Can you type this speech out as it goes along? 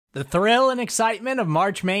The thrill and excitement of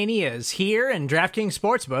March Mania is here, and DraftKings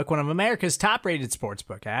Sportsbook, one of America's top-rated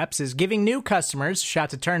sportsbook apps, is giving new customers a shot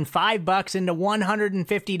to turn $5 into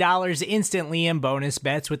 $150 instantly in bonus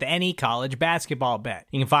bets with any college basketball bet.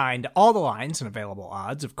 You can find all the lines and available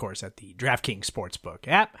odds, of course, at the DraftKings Sportsbook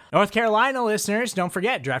app. North Carolina listeners, don't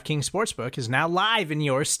forget, DraftKings Sportsbook is now live in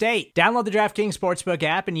your state. Download the DraftKings Sportsbook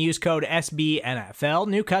app and use code SBNFL.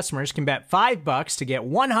 New customers can bet $5 to get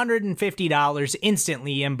 $150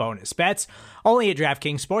 instantly in bonus bets, only at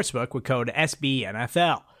DraftKings Sportsbook with code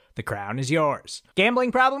SBNFL. The crown is yours.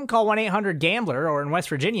 Gambling problem? Call 1-800-GAMBLER, or in West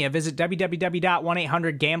Virginia, visit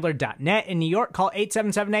www.1800gambler.net. In New York, call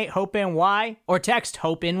 877-8-HOPE-NY or text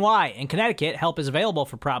HOPE-NY. In Connecticut, help is available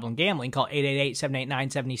for problem gambling. Call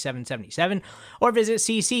 888-789-7777 or visit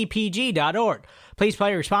ccpg.org. Please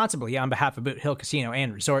play responsibly on behalf of Boot Hill Casino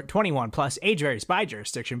and Resort. 21 plus, age varies by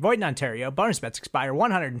jurisdiction. Void in Ontario. Bonus bets expire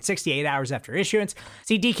 168 hours after issuance.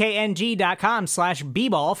 See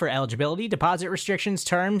dkng.com/bball for eligibility, deposit restrictions,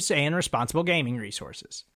 terms, and responsible gaming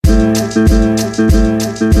resources.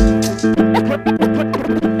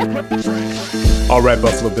 All right,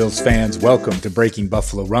 Buffalo Bills fans, welcome to Breaking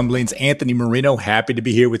Buffalo Rumblings. Anthony Marino, happy to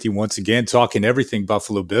be here with you once again, talking everything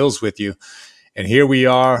Buffalo Bills with you. And here we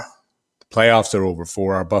are. Playoffs are over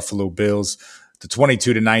for our Buffalo Bills. The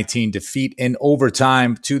 22-19 defeat in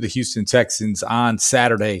overtime to the Houston Texans on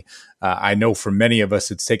Saturday. I know for many of us,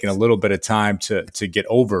 it's taken a little bit of time to get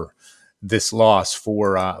over this loss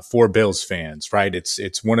for Bills fans, right?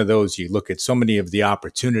 It's one of those, you look at so many of the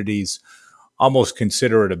opportunities, almost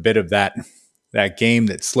consider it a bit of that game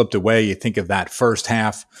that slipped away. You think of that first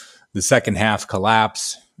half, the second half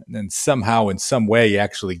collapse, and then somehow in some way you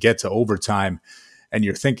actually get to overtime. And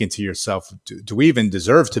you're thinking to yourself, do we even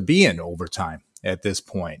deserve to be in overtime at this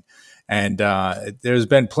point? And there's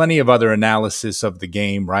been plenty of other analysis of the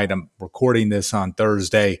game, right? I'm recording this on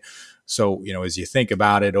Thursday. So, as you think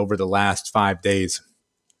about it over the last 5 days,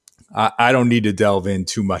 I don't need to delve in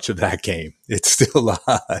too much of that game. It still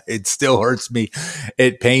hurts me.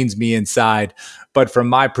 It pains me inside. But from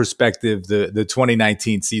my perspective, the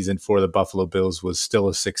 2019 season for the Buffalo Bills was still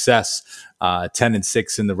a success.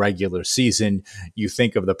 10-6 in the regular season. You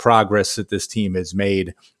think of the progress that this team has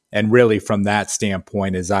made. And really from that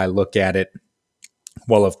standpoint, as I look at it,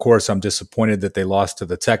 well, of course, I'm disappointed that they lost to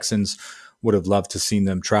the Texans. Would have loved to seen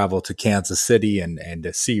them travel to Kansas City and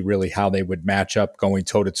to see really how they would match up going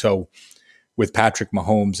toe-to-toe with Patrick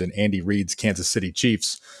Mahomes and Andy Reid's Kansas City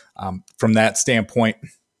Chiefs. From that standpoint,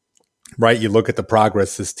 right, you look at the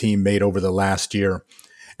progress this team made over the last year,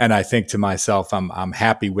 and I think to myself, I'm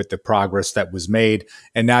happy with the progress that was made,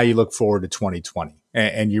 and now you look forward to 2020,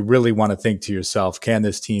 and you really want to think to yourself, can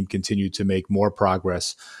this team continue to make more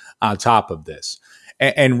progress on top of this?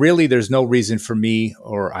 And really, there's no reason for me,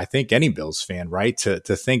 or I think any Bills fan, right, to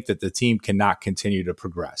think that the team cannot continue to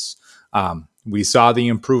progress. We saw the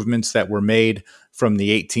improvements that were made from the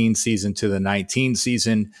 18 season to the 19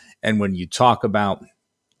 season. And when you talk about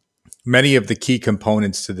many of the key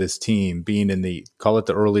components to this team being in call it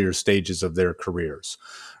the earlier stages of their careers,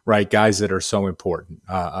 right, guys that are so important,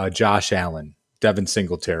 Josh Allen, Devin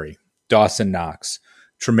Singletary, Dawson Knox,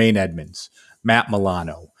 Tremaine Edmonds, Matt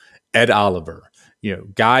Milano, Ed Oliver,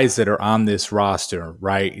 guys that are on this roster,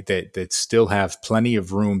 right, that still have plenty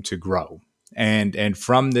of room to grow. And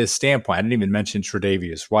from this standpoint, I didn't even mention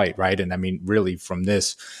Tre'Davious White, right? And I mean, really from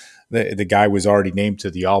this, the guy was already named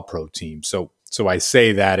to the All-Pro team. So I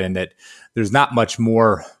say that in that there's not much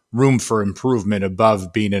more room for improvement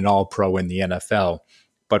above being an All-Pro in the NFL,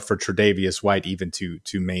 but for Tre'Davious White even to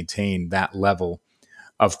maintain that level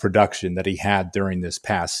of production that he had during this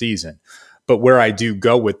past season. But where I do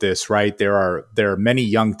go with this, right, there are many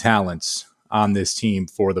young talents on this team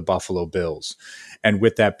for the Buffalo Bills. And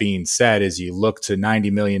with that being said, as you look to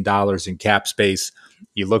 $90 million in cap space,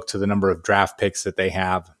 you look to the number of draft picks that they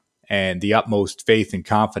have and the utmost faith and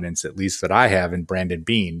confidence, at least that I have, in Brandon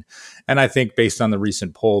Beane. And I think based on the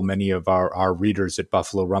recent poll, many of our readers at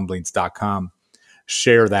BuffaloRumblings.com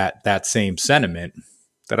share that same sentiment,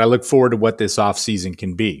 that I look forward to what this offseason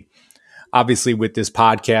can be. Obviously, with this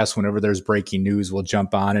podcast, whenever there's breaking news, we'll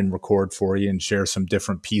jump on and record for you and share some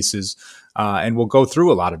different pieces. And we'll go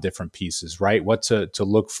through a lot of different pieces, right? What to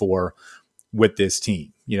look for with this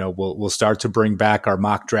team. We'll start to bring back our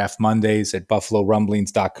mock draft Mondays at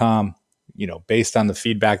BuffaloRumblings.com. Based on the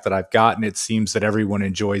feedback that I've gotten, it seems that everyone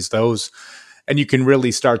enjoys those. And you can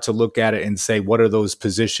really start to look at it and say, what are those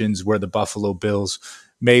positions where the Buffalo Bills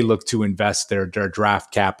may look to invest their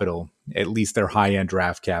draft capital, at least their high-end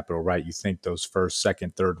draft capital, right? You think those first,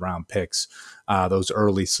 second, third round picks, those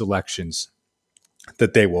early selections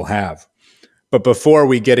that they will have. But before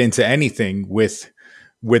we get into anything with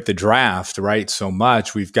with the draft, right, so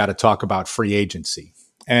much, we've got to talk about free agency.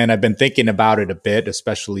 And I've been thinking about it a bit,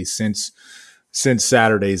 especially since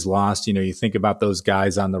Saturday's loss. You think about those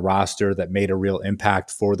guys on the roster that made a real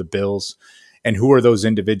impact for the Bills, and who are those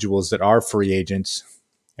individuals that are free agents,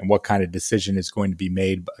 and what kind of decision is going to be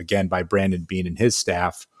made, again, by Brandon Beane and his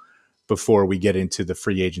staff before we get into the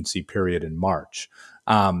free agency period in March.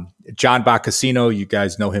 John Boccacino, you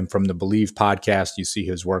guys know him from the Believe podcast. You see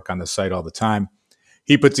his work on the site all the time.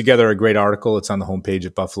 He put together a great article. It's on the homepage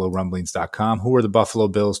at BuffaloRumblings.com. Who are the Buffalo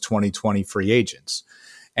Bills 2020 free agents?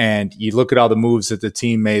 And you look at all the moves that the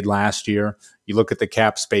team made last year. You look at the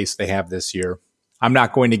cap space they have this year. I'm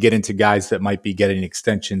not going to get into guys that might be getting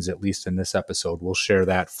extensions, at least in this episode. We'll share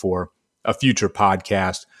that for a future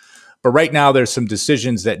podcast. But right now, there's some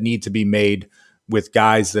decisions that need to be made with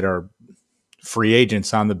guys that are free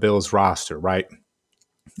agents on the Bills roster, right?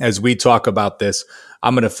 As we talk about this,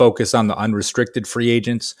 I'm going to focus on the unrestricted free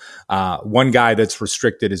agents. One guy that's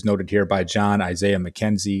restricted is noted here by John, Isaiah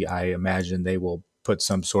McKenzie. I imagine they will put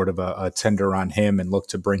some sort of a tender on him and look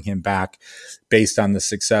to bring him back based on the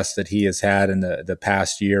success that he has had in the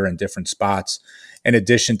past year in different spots. In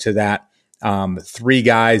addition to that, three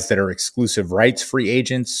guys that are exclusive rights free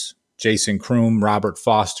agents: Jason Kroom, Robert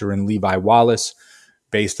Foster, and Levi Wallace.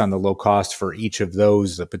 Based on the low cost for each of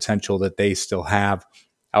those, the potential that they still have,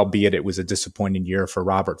 albeit it was a disappointing year for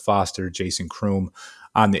Robert Foster, Jason Kroom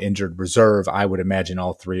on the injured reserve. I would imagine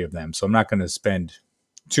all three of them. So I'm not going to spend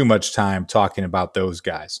too much time talking about those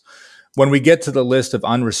guys. When we get to the list of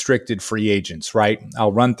unrestricted free agents, right,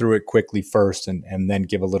 I'll run through it quickly first and then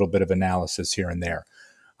give a little bit of analysis here and there.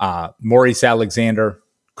 Maurice Alexander,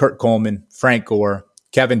 Kurt Coleman, Frank Gore,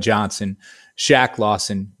 Kevin Johnson, Shaq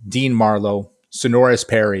Lawson, Dean Marlowe, Sonoris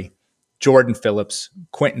Perry, Jordan Phillips,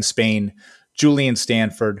 Quentin Spain, Julian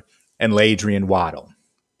Stanford, and Ladrian Waddle.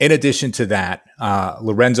 In addition to that,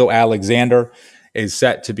 Lorenzo Alexander is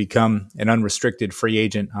set to become an unrestricted free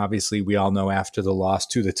agent. Obviously, we all know after the loss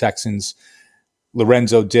to the Texans,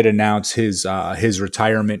 Lorenzo did announce his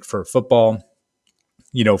retirement for football.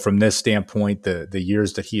 From this standpoint, the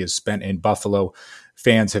years that he has spent in Buffalo,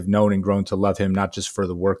 fans have known and grown to love him, not just for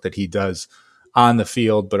the work that he does on the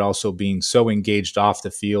field, but also being so engaged off the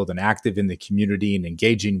field and active in the community and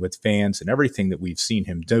engaging with fans and everything that we've seen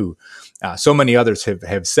him do. So many others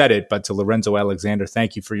have said it, but to Lorenzo Alexander,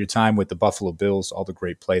 thank you for your time with the Buffalo Bills, all the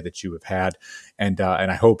great play that you have had. And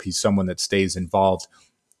I hope he's someone that stays involved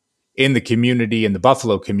in the community, in the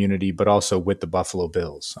Buffalo community, but also with the Buffalo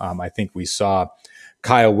Bills. I think we saw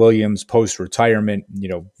Kyle Williams post-retirement,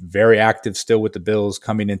 very active still with the Bills,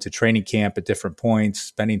 coming into training camp at different points,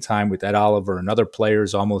 spending time with Ed Oliver and other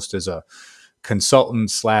players almost as a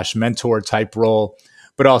consultant/mentor type role,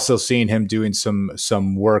 but also seeing him doing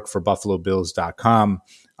some work for BuffaloBills.com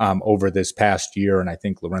over this past year. And I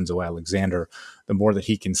think Lorenzo Alexander, the more that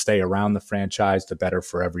he can stay around the franchise, the better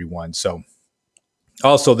for everyone. So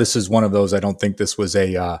also, this is one of those, I don't think this was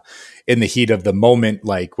in the heat of the moment,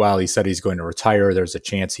 like, well, he said he's going to retire, there's a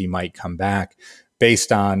chance he might come back,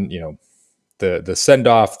 based on, the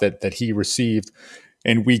send-off that he received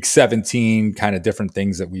in week 17, kind of different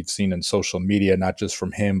things that we've seen in social media, not just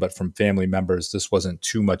from him, but from family members. This wasn't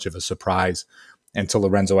too much of a surprise. And to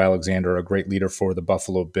Lorenzo Alexander, a great leader for the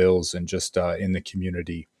Buffalo Bills and just in the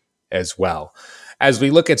community as well. As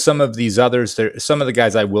we look at some of these others, some of the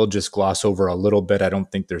guys I will just gloss over a little bit. I don't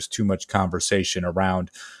think there's too much conversation around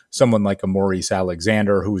someone like a Maurice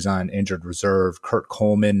Alexander, who's on injured reserve, Kurt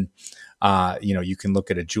Coleman. You can look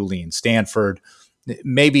at a Julian Stanford.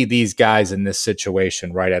 Maybe these guys in this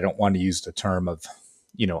situation, right? I don't want to use the term of,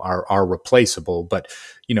 are replaceable, but,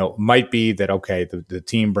 might be that, okay, the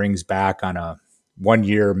team brings back on a 1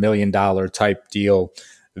 year, $1 million type deal,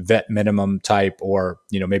 vet minimum type, or,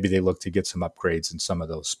 maybe they look to get some upgrades in some of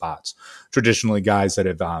those spots. Traditionally, guys that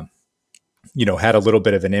have, had a little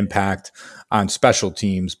bit of an impact on special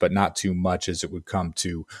teams, but not too much as it would come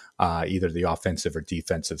to either the offensive or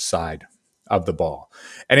defensive side of the ball.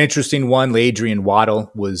 An interesting one, Ladrian Waddle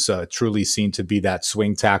was truly seen to be that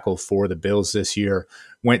swing tackle for the Bills this year.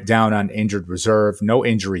 Went down on injured reserve, no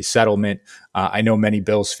injury settlement. I know many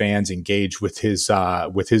Bills fans engage with his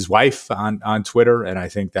wife on Twitter, and I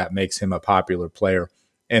think that makes him a popular player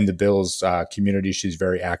in the Bills community. She's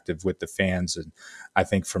very active with the fans, and I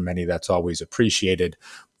think for many that's always appreciated.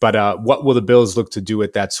 But what will the Bills look to do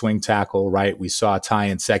at that swing tackle, right? We saw Ty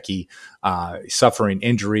Nsekhe suffering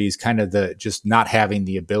injuries, kind of just not having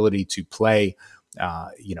the ability to play,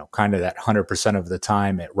 kind of that 100% of the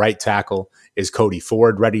time at right tackle. Is Cody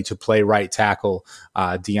Ford ready to play right tackle?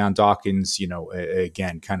 Deion Dawkins,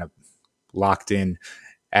 again, kind of locked in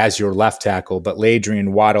as your left tackle. But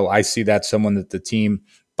Ladrian Waddle, I see that someone that the team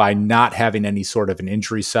by not having any sort of an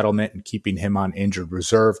injury settlement and keeping him on injured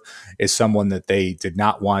reserve, is someone that they did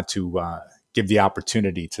not want to give the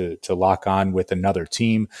opportunity to lock on with another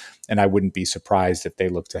team. And I wouldn't be surprised if they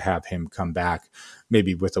look to have him come back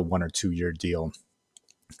maybe with a 1 or 2 year deal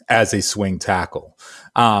as a swing tackle.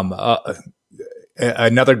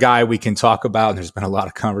 Another guy we can talk about, and there's been a lot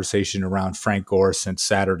of conversation around Frank Gore since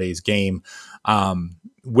Saturday's game.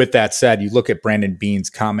 With that said, you look at Brandon Beane's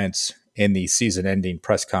comments in the season-ending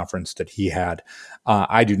press conference that he had.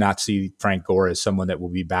 I do not see Frank Gore as someone that will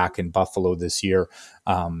be back in Buffalo this year.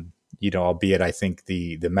 Albeit I think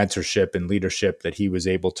the mentorship and leadership that he was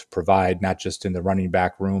able to provide, not just in the running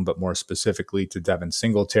back room, but more specifically to Devin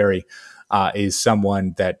Singletary, is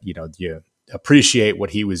someone that, you appreciate what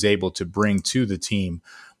he was able to bring to the team.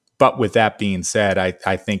 But with that being said,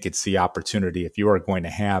 I think it's the opportunity, if you are going to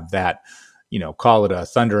have that, call it a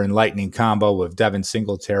thunder and lightning combo with Devin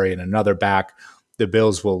Singletary and another back, the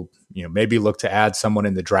Bills will, maybe look to add someone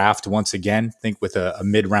in the draft once again. Think with a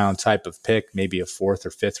mid-round type of pick, maybe a 4th or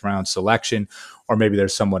 5th round selection, or maybe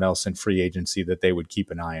there's someone else in free agency that they would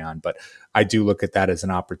keep an eye on. But I do look at that as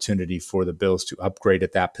an opportunity for the Bills to upgrade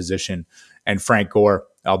at that position. And Frank Gore,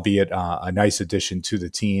 albeit a nice addition to the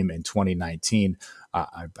team in 2019,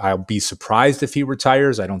 I'll be surprised if he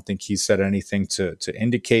retires. I don't think he said anything to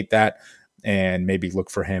indicate that, and maybe look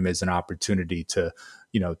for him as an opportunity to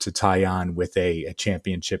tie on with a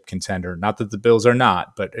championship contender. Not that the Bills are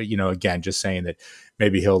not, but, again, just saying that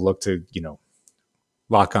maybe he'll look to,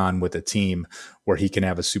 lock on with a team where he can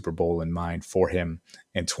have a Super Bowl in mind for him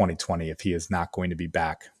in 2020 if he is not going to be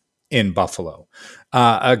back in Buffalo.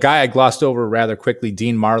 A guy I glossed over rather quickly,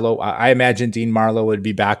 Dean Marlowe. I imagine Dean Marlowe would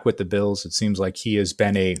be back with the Bills. It seems like he has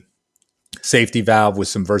been a safety valve with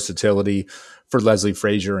some versatility for Leslie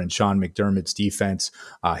Frazier and Sean McDermott's defense.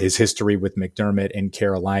 His history with McDermott in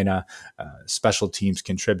Carolina, special teams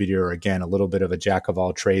contributor, again, a little bit of a jack of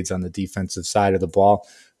all trades on the defensive side of the ball.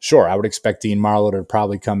 Sure, I would expect Dean Marlowe to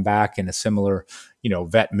probably come back in a similar,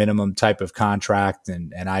 vet minimum type of contract,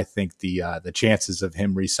 and I think the chances of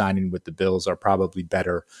him re-signing with the Bills are probably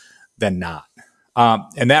better than not.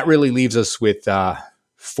 And that really leaves us with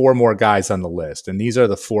 4 more guys on the list, and these are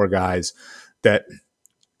the 4 guys that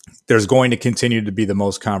there's going to continue to be the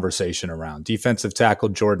most conversation around. Defensive tackle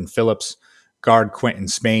Jordan Phillips, guard Quentin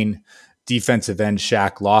Spain, defensive end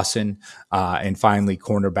Shaq Lawson, and finally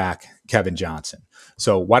cornerback Kevin Johnson.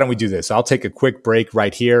 So why don't we do this? I'll take a quick break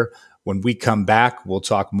right here. When we come back, we'll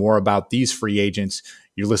talk more about these free agents.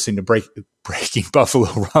 You're listening to Breaking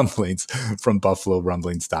Buffalo Rumblings from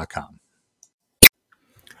BuffaloRumblings.com.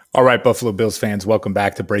 All right, Buffalo Bills fans, welcome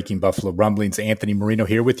back to Breaking Buffalo Rumblings. Anthony Marino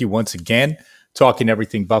here with you once again, talking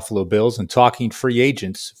everything Buffalo Bills and talking free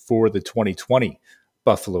agents for the 2020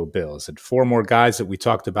 Buffalo Bills. And 4 more guys that we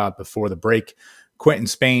talked about before the break: Quentin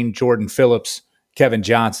Spain, Jordan Phillips, Kevin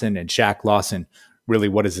Johnson, and Shaq Lawson. Really,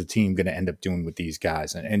 what is the team going to end up doing with these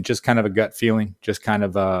guys? And just kind of a gut feeling, just kind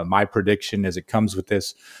of my prediction as it comes with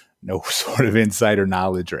this. No sort of insider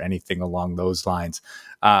knowledge or anything along those lines.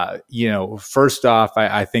 First off,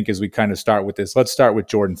 I think as we kind of start with this, let's start with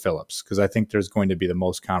Jordan Phillips, because I think there's going to be the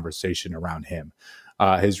most conversation around him.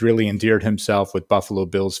 Has really endeared himself with Buffalo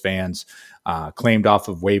Bills fans, claimed off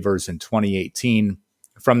of waivers in 2018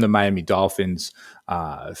 from the Miami Dolphins,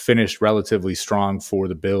 finished relatively strong for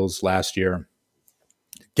the Bills last year,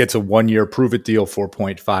 gets a 1-year prove-it deal,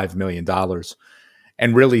 $4.5 million,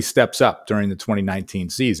 and really steps up during the 2019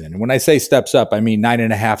 season. And when I say steps up, I mean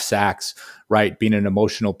 9.5 sacks, right? Being an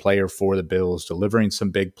emotional player for the Bills, delivering some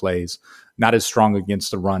big plays, not as strong against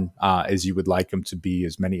the run as you would like him to be,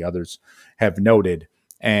 as many others have noted.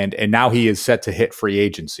 And now he is set to hit free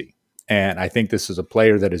agency. And I think this is a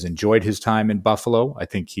player that has enjoyed his time in Buffalo. I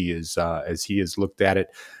think he is, as he has looked at it,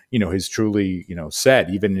 has truly, said,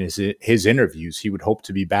 even in his interviews, he would hope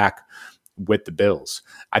to be back with the Bills.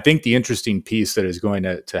 I think the interesting piece that is going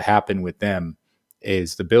to happen with them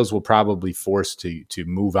is the Bills will probably force to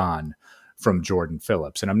move on from Jordan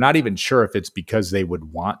Phillips. And I'm not even sure if it's because they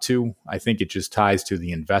would want to. I think it just ties to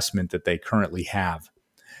the investment that they currently have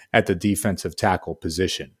at the defensive tackle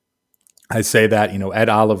position. I say that, Ed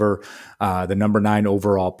Oliver, the number 9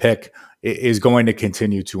 overall pick, is going to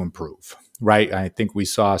continue to improve, right? I think we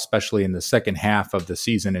saw, especially in the second half of the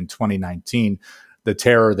season in 2019, the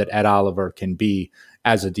terror that Ed Oliver can be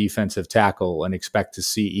as a defensive tackle, and expect to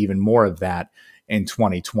see even more of that in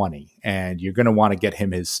 2020. And you're going to want to get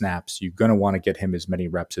him his snaps. You're going to want to get him as many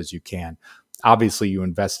reps as you can. Obviously, you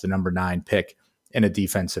invest the number 9 pick in a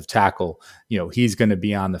defensive tackle, he's going to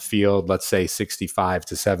be on the field, let's say 65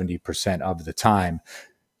 to 70% of the time,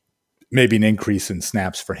 maybe an increase in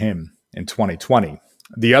snaps for him in 2020.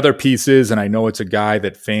 The other piece is, and I know it's a guy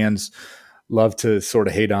that fans love to sort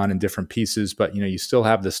of hate on in different pieces, but you still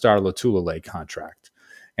have the Star Lotulelei contract.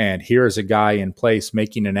 And here is a guy in place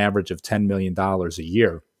making an average of $10 million a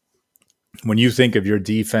year. When you think of your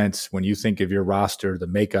defense, when you think of your roster, the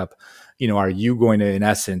makeup, are you going to, in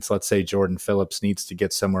essence, let's say Jordan Phillips needs to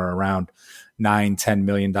get somewhere around $9-10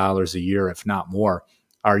 million a year, if not more.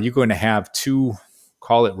 Are you going to have two,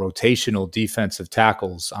 call it rotational defensive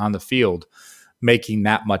tackles on the field making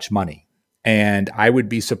that much money? And I would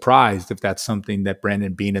be surprised if that's something that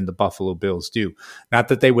Brandon Beane and the Buffalo Bills do. Not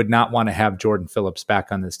that they would not want to have Jordan Phillips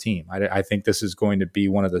back on this team. I think this is going to be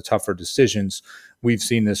one of the tougher decisions we've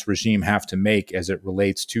seen this regime have to make as it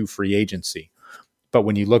relates to free agency. But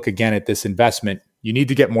when you look again at this investment, you need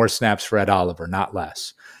to get more snaps for Ed Oliver, not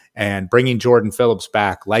less. And bringing Jordan Phillips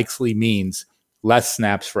back likely means less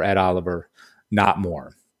snaps for Ed Oliver, not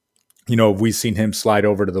more. We've seen him slide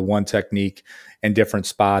over to the one technique in different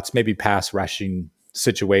spots, maybe pass rushing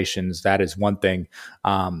situations. That is one thing.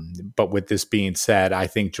 But with this being said, I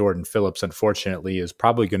think Jordan Phillips, unfortunately, is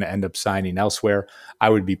probably going to end up signing elsewhere. I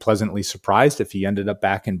would be pleasantly surprised if he ended up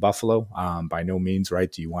back in Buffalo. By no means,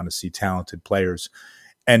 right? Do you want to see talented players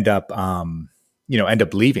end up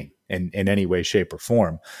leaving in any way, shape, or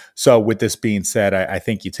form? So with this being said, I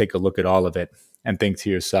think you take a look at all of it and think to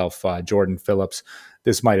yourself, Jordan Phillips,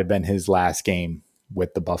 this might have been his last game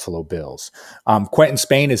with the Buffalo Bills. Quentin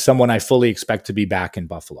Spain is someone I fully expect to be back in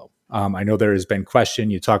Buffalo. I know there has been question.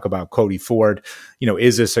 You talk about Cody Ford.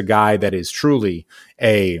 Is this a guy that is truly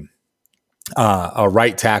a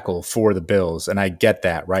right tackle for the Bills? And I get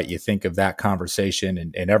that, right? You think of that conversation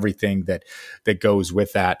and everything that goes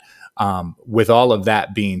with that. With all of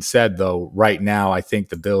that being said, though, right now, I think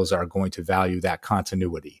the Bills are going to value that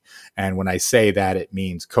continuity. And when I say that, it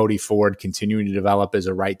means Cody Ford continuing to develop as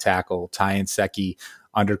a right tackle, Ty Nsekhe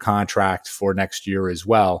under contract for next year as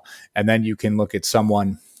well. And then you can look at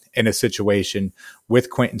someone in a situation with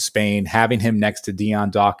Quentin Spain, having him next to Dion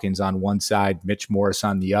Dawkins on one side, Mitch Morris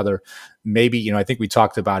on the other. Maybe, I think we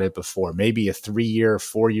talked about it before, maybe a 3-year,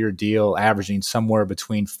 4-year deal averaging somewhere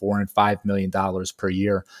between $4 and $5 million per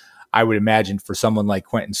year. I would imagine for someone like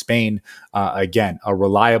Quentin Spain, again, a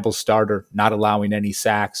reliable starter, not allowing any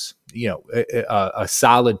sacks, a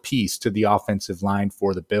solid piece to the offensive line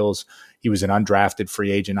for the Bills. He was an undrafted free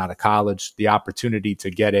agent out of college. The opportunity to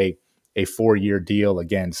get a 4-year deal,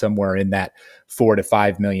 again, somewhere in that $4 to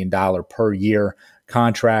 $5 million per year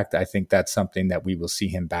contract. I think that's something that we will see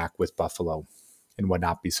him back with Buffalo and would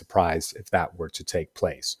not be surprised if that were to take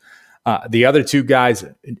place. The other two guys,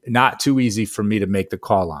 not too easy for me to make the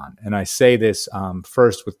call on. And I say this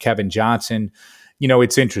first with Kevin Johnson.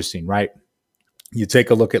 It's interesting, right? You take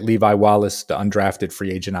a look at Levi Wallace, the undrafted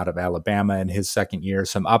free agent out of Alabama in his second year,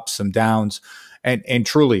 some ups, some downs, and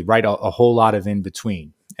truly, right, a whole lot of in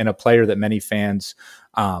between. And a player that many fans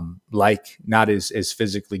like, not as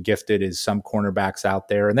physically gifted as some cornerbacks out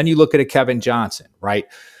there. And then you look at a Kevin Johnson, right,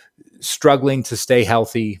 struggling to stay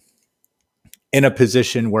healthy, in a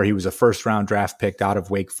position where he was a first-round draft pick out of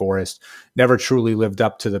Wake Forest, never truly lived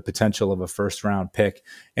up to the potential of a first-round pick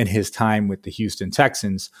in his time with the Houston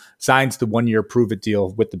Texans, signs the 1-year prove-it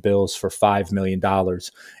deal with the Bills for $5 million.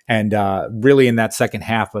 And really in that second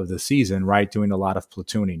half of the season, right, doing a lot of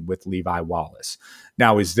platooning with Levi Wallace.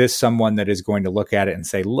 Now, is this someone that is going to look at it and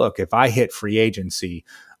say, look, if I hit free agency,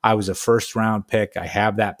 I was a first-round pick, I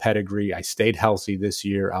have that pedigree, I stayed healthy this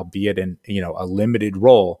year, albeit in a limited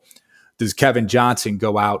role. Does Kevin Johnson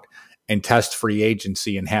go out and test free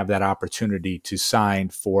agency and have that opportunity to sign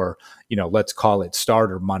for, let's call it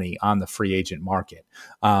starter money on the free agent market?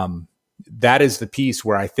 That is the piece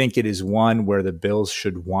where I think it is one where the Bills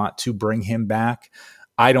should want to bring him back.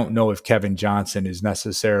 I don't know if Kevin Johnson is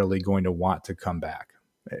necessarily going to want to come back.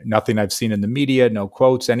 Nothing I've seen in the media, no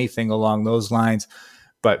quotes, anything along those lines.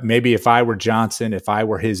 But maybe if I were Johnson, if I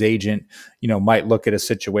were his agent, might look at a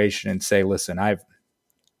situation and say, listen, I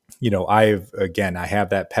have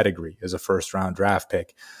that pedigree as a first round draft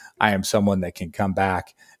pick. I am someone that can come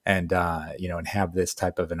back and have this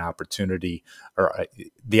type of an opportunity, or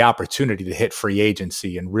the opportunity to hit free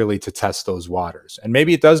agency and really to test those waters. And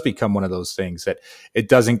maybe it does become one of those things that it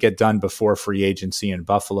doesn't get done before free agency in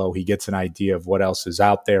Buffalo. He gets an idea of what else is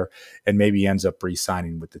out there and maybe ends up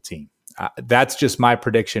re-signing with the team. That's just my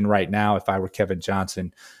prediction right now. If I were Kevin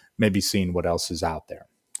Johnson, maybe seeing what else is out there.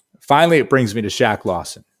 Finally, it brings me to Shaq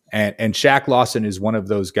Lawson. And Shaq Lawson is one of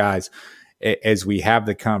those guys, as we have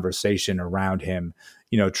the conversation around him,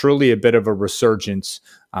 truly a bit of a resurgence,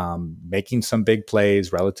 making some big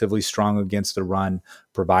plays, relatively strong against the run,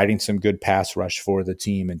 providing some good pass rush for the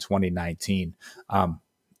team in 2019.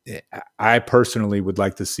 I personally would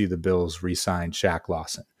like to see the Bills re-sign Shaq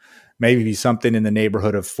Lawson. Maybe something in the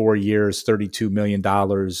neighborhood of 4 years, $32 million.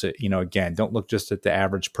 Again, don't look just at the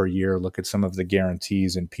average per year. Look at some of the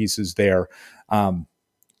guarantees and pieces there.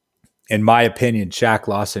 In my opinion, Shaq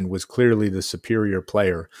Lawson was clearly the superior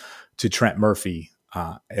player to Trent Murphy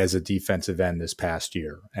as a defensive end this past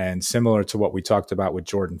year. And similar to what we talked about with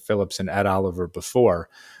Jordan Phillips and Ed Oliver before,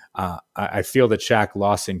 I feel that Shaq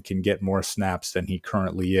Lawson can get more snaps than he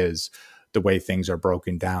currently is, the way things are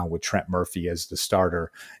broken down with Trent Murphy as the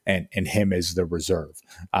starter and him as the reserve.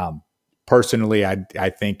 Personally, I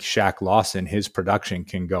think Shaq Lawson, his production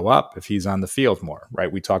can go up if he's on the field more, right?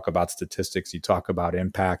 We talk about statistics, you talk about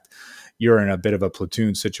impact. You're in a bit of a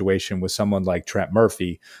platoon situation with someone like Trent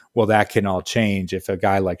Murphy. Well, that can all change if a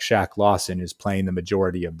guy like Shaq Lawson is playing the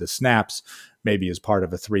majority of the snaps, maybe as part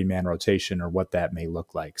of a 3-man rotation or what that may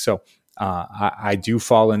look like. So I do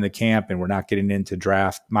fall in the camp, and we're not getting into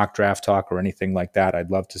mock draft talk or anything like that.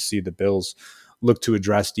 I'd love to see the Bills look to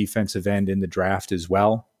address defensive end in the draft as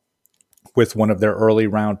well with one of their early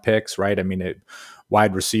round picks, right? I mean,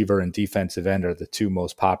 wide receiver and defensive end are the two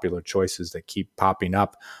most popular choices that keep popping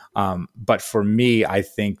up. But for me, I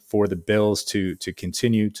think for the Bills to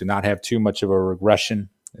continue to not have too much of a regression,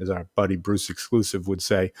 as our buddy Bruce Exclusive would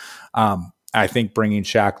say, I think bringing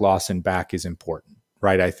Shaq Lawson back is important.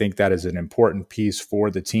 Right. I think that is an important piece for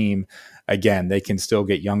the team. Again, they can still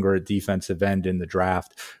get younger at defensive end in the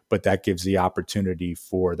draft, but that gives the opportunity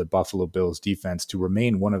for the Buffalo Bills defense to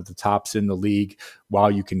remain one of the tops in the league while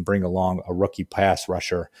you can bring along a rookie pass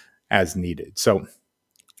rusher as needed. So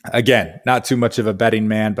again, not too much of a betting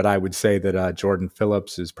man, but I would say that Jordan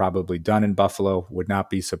Phillips is probably done in Buffalo. Would not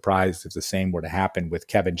be surprised if the same were to happen with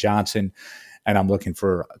Kevin Johnson. And I'm looking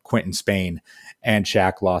for Quentin Spain and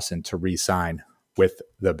Shaq Lawson to re-sign with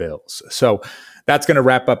the Bills. So that's going to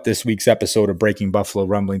wrap up this week's episode of Breaking Buffalo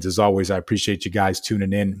Rumblings. As always, I appreciate you guys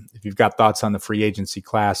tuning in. If you've got thoughts on the free agency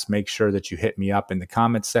class, make sure that you hit me up in the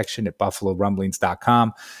comments section at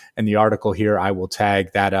buffalorumblings.com. And the article here, I will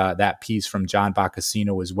tag that piece from John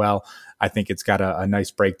Boccacino as well. I think it's got a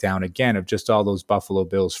nice breakdown, again, of just all those Buffalo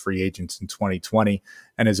Bills free agents in 2020.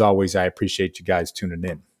 And as always, I appreciate you guys tuning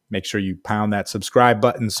in. Make sure you pound that subscribe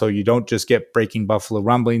button so you don't just get Breaking Buffalo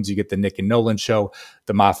Rumblings. You get the Nick and Nolan Show,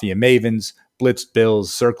 the Mafia Mavens, Blitzed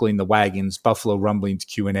Bills, Circling the Wagons, Buffalo Rumblings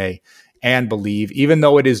Q&A, and Believe. Even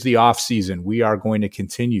though it is the off season, we are going to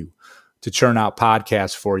continue to churn out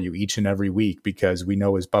podcasts for you each and every week because we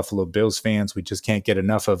know as Buffalo Bills fans, we just can't get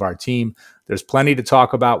enough of our team. There's plenty to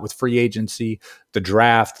talk about with free agency, the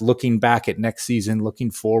draft, looking back at next season,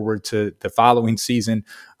 looking forward to the following season.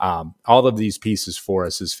 All of these pieces for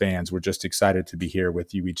us as fans. We're just excited to be here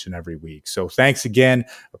with you each and every week. So thanks again.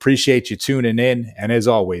 Appreciate you tuning in. And as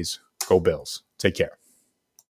always, go Bills. Take care.